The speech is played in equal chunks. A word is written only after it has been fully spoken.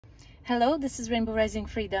Hello, this is Rainbow Rising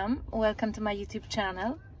Freedom. Welcome to my YouTube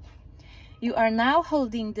channel. You are now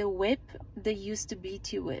holding the whip they used to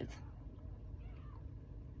beat you with.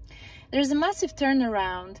 There's a massive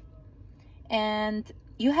turnaround and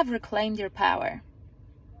you have reclaimed your power.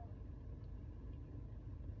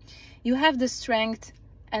 You have the strength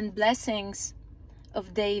and blessings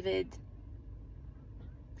of David.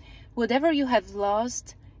 Whatever you have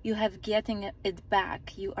lost, you have getting it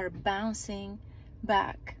back. You are bouncing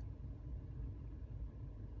back.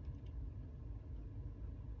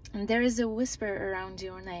 And there is a whisper around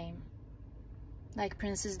your name, like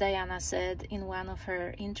Princess Diana said in one of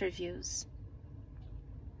her interviews.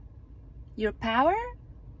 Your power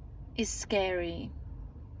is scary.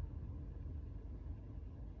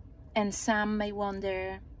 And some may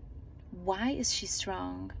wonder, why is she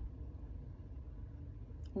strong?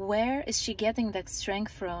 Where is she getting that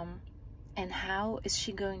strength from? And how is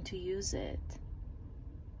she going to use it?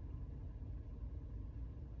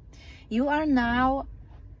 You are now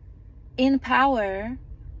in power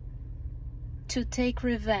to take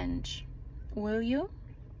revenge, will you?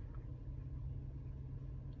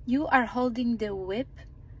 You are holding the whip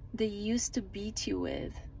they used to beat you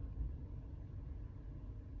with.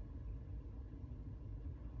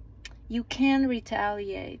 You can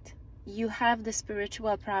retaliate. You have the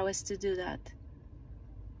spiritual prowess to do that.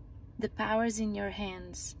 The power is in your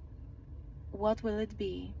hands. What will it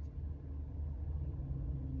be?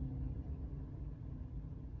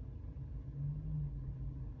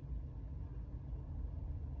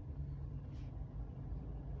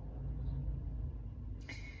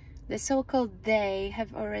 The so-called they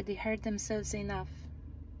have already hurt themselves enough.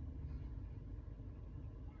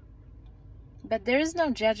 But there is no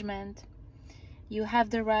judgment. You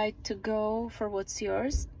have the right to go for what's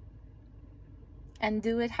yours and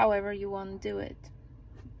do it however you want to do it.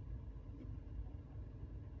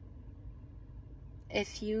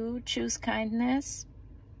 If you choose kindness,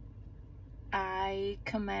 I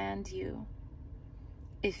command you.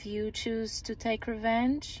 If you choose to take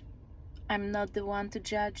revenge, I'm not the one to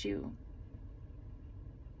judge you,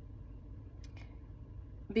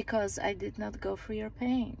 because I did not go through your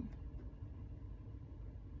pain.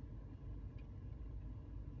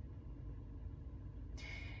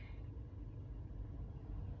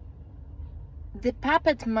 The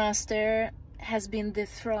puppet master has been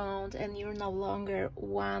dethroned and you're no longer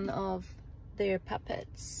one of their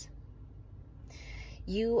puppets.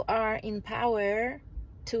 You are in power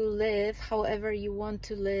to live however you want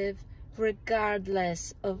to live,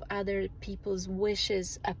 regardless of other people's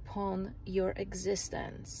wishes upon your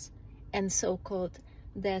existence and so-called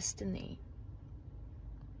destiny.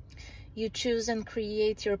 You choose and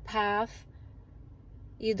create your path.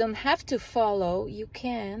 You don't have to follow. You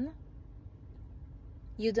can.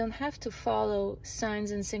 You don't have to follow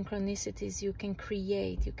signs and synchronicities. You can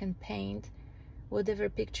create. You can paint whatever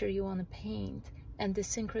picture you want to paint. And the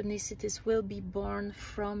synchronicities will be born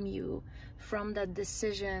from you, from that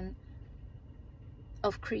decision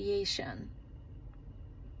of creation.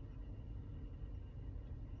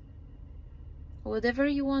 Whatever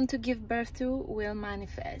you want to give birth to will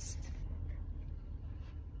manifest.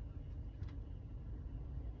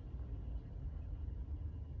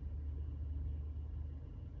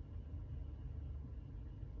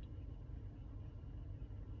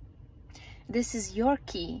 This is your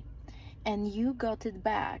key, and you got it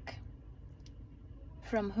back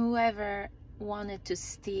from whoever wanted to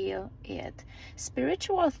steal it.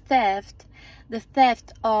 Spiritual theft, the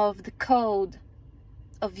theft of the code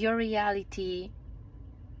of your reality,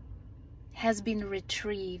 has been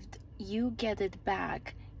retrieved. You get it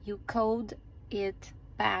back. You code it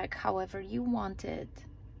back however you want it.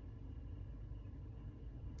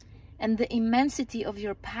 And the immensity of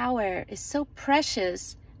your power is so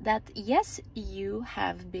precious that yes, you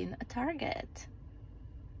have been a target.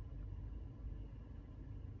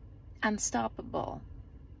 Unstoppable.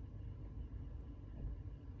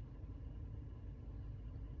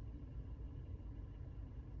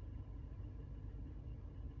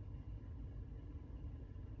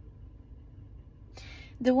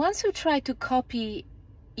 The ones who try to copy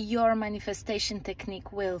your manifestation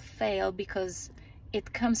technique will fail because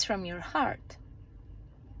it comes from your heart.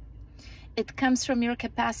 It comes from your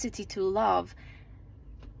capacity to love.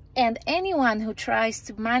 And anyone who tries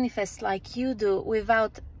to manifest like you do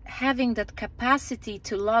without having that capacity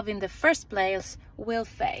to love in the first place will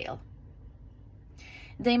fail.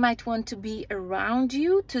 They might want to be around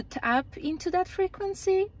you to tap into that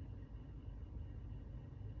frequency,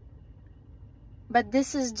 but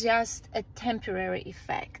this is just a temporary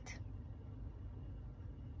effect.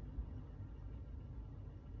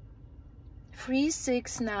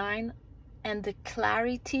 369 and the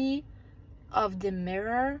clarity of the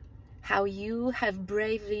mirror, how you have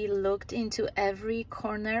bravely looked into every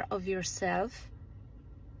corner of yourself,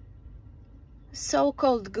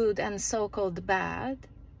 so-called good and so-called bad,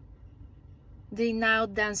 they now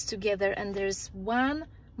dance together, and there's one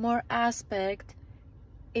more aspect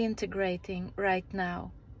integrating right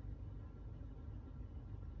now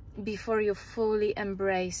before you fully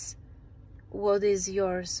embrace what is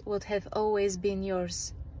yours, what have always been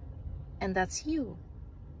yours, and that's you.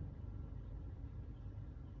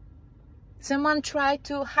 Someone tried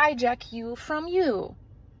to hijack you from you.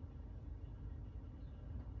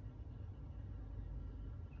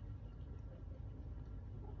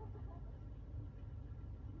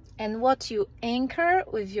 And what you anchor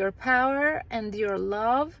with your power and your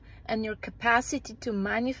love and your capacity to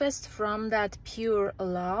manifest from that pure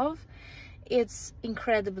love, it's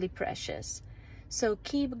incredibly precious. So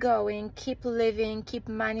keep going, keep living, keep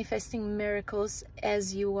manifesting miracles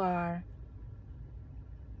as you are.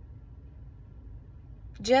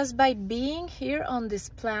 Just by being here on this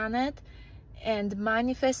planet and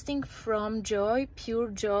manifesting from joy, pure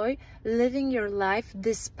joy, living your life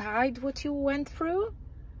despite what you went through,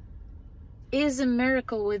 is a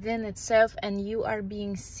miracle within itself, and you are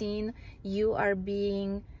being seen, you are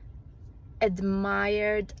being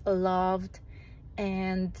admired, loved,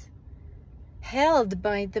 and held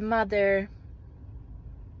by the Mother.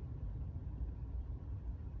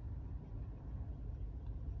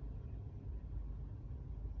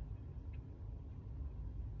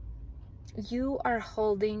 You are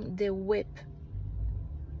holding the whip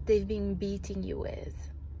they've been beating you with.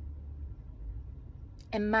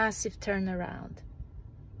 A massive turnaround.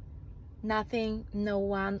 Nothing, no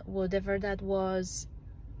one, whatever that was,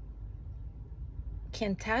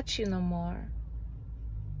 can touch you no more.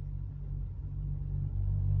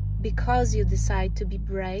 Because you decide to be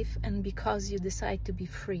brave and because you decide to be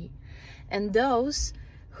free. And those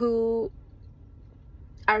who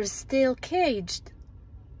are still caged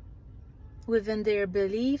within their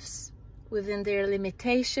beliefs, within their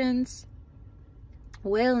limitations,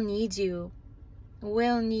 will need you,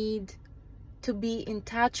 will need to be in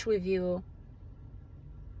touch with you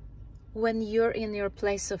when you're in your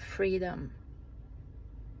place of freedom.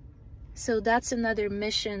 So that's another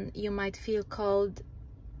mission you might feel called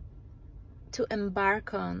to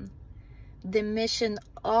embark on. The mission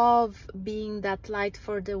of being that light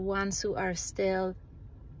for the ones who are still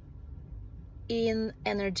in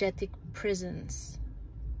energetic prisons.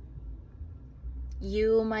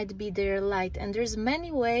 You might be their light, and there's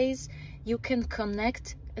many ways you can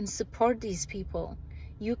connect and support these people.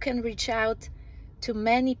 You can reach out to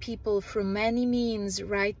many people through many means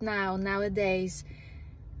right now, nowadays.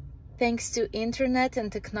 Thanks to internet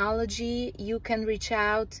and technology, you can reach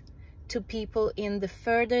out to people in the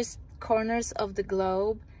furthest corners of the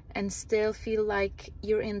globe and still feel like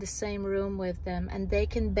you're in the same room with them, and they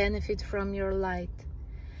can benefit from your light.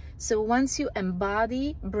 So once you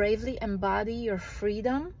embody, bravely embody your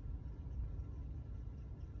freedom,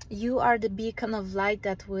 you are the beacon of light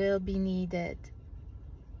that will be needed.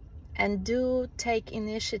 And do take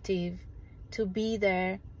initiative to be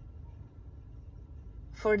there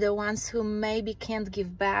for the ones who maybe can't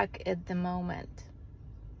give back at the moment.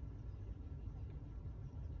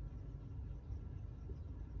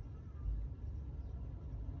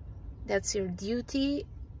 That's your duty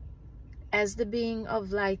as the being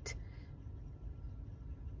of light,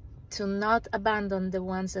 to not abandon the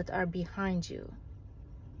ones that are behind you.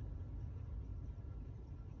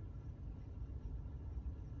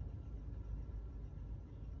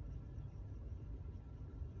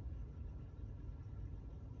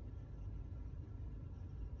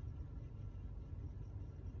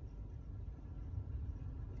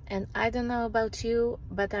 And I don't know about you,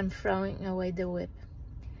 but I'm throwing away the whip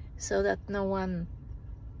so that no one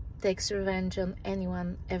takes revenge on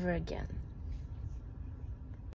anyone ever again.